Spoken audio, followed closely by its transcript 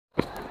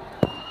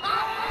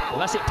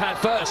Lassit pad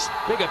first,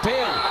 big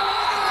appeal.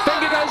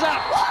 Finger goes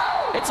up.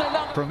 It's a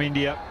long from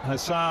India.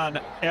 Hassan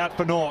out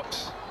for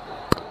naught.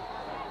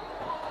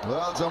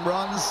 Well, some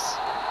runs.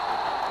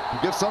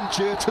 Give some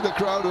cheer to the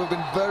crowd who have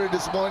been very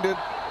disappointed.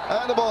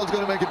 And the ball's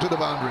going to make it to the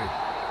boundary.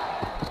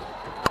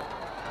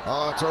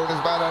 Oh, throwing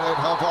his bat at it.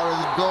 How far is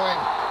it going?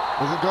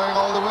 Is it going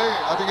all the way?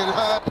 I think it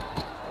has.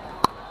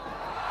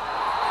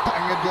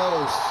 Bang it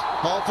goes.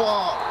 How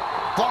far?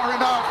 Far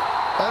enough.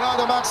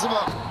 Another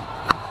maximum.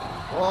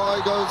 Oh,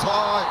 it goes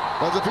high.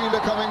 There's a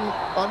fielder coming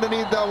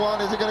underneath that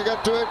one. Is he going to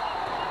get to it?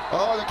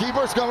 Oh, the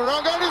keeper's coming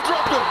around and he's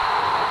dropped it.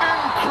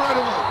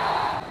 Incredible.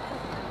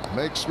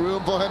 Makes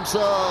room for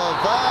himself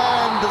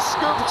and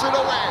scoops it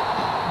away.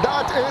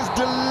 That is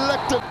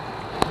delectable.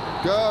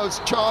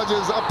 Goes,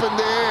 charges up in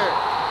the air.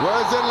 Where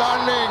is it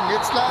landing?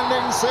 It's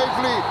landing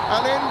safely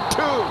and in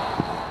two.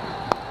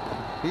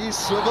 He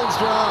swivels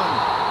round,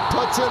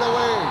 puts it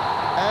away,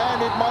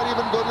 and it might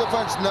even go to the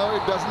fence. No,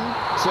 it doesn't.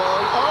 So,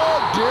 oh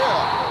dear.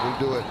 We'll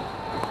do it.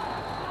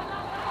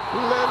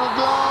 Little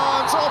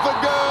glance, off it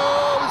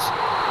goes.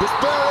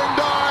 Despairing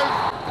dive.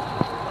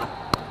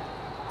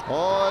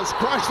 Oh, it's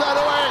crashed that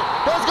away.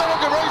 That's going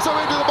to race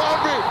away to the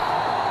boundary.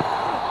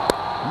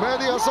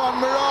 Mehdi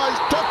Hasan Miraj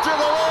tucks it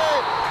away.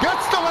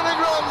 Gets the winning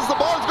runs. The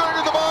ball's going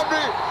to the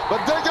boundary.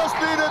 But they just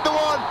needed the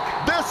one.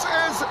 This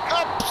is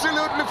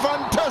absolutely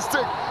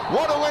fantastic.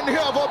 What a win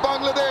here for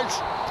Bangladesh.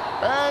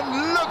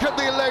 And look at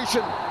the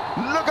elation.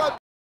 Look at